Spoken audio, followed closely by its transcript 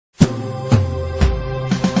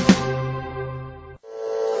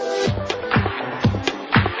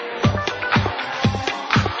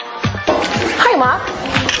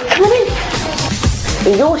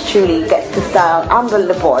And yours truly gets to style Amber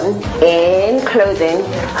Le Bon in clothing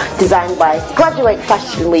designed by graduate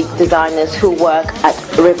Fashion Week designers who work at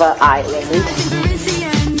River Island.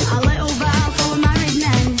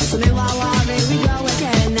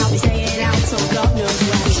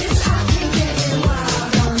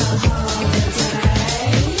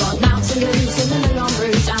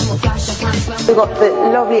 We've got the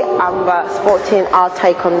lovely Amber sporting our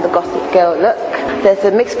take on the Gossip Girl look. There's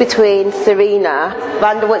a mix between Serena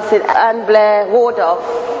van der Woodsen and Blair Waldorf.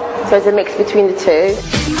 So it's a mix between the two. And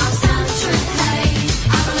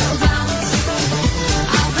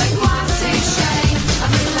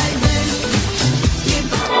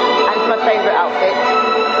it's my favourite outfit.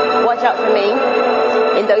 Watch out for me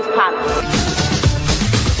in those pants.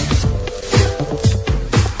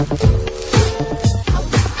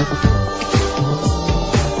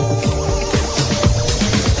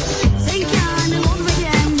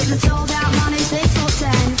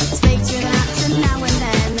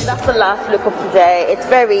 That's the last look of today. It's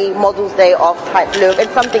very Models Day off type look.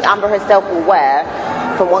 It's something Amber herself will wear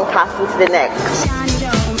from one casting to the next.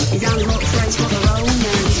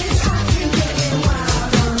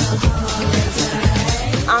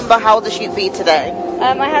 Amber, how was the shoot for you today?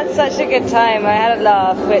 I had such a good time. I had a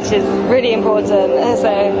laugh, which is really important, so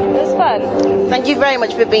it was fun. Thank you very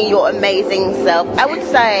much for being your amazing self. I would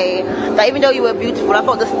say that even though you were beautiful, I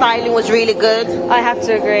thought the styling was really good. I have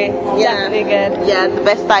to agree. Yeah. Definitely good. Yeah, the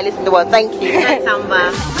best stylist in the world. Thank you. Thanks,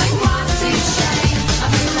 Amber.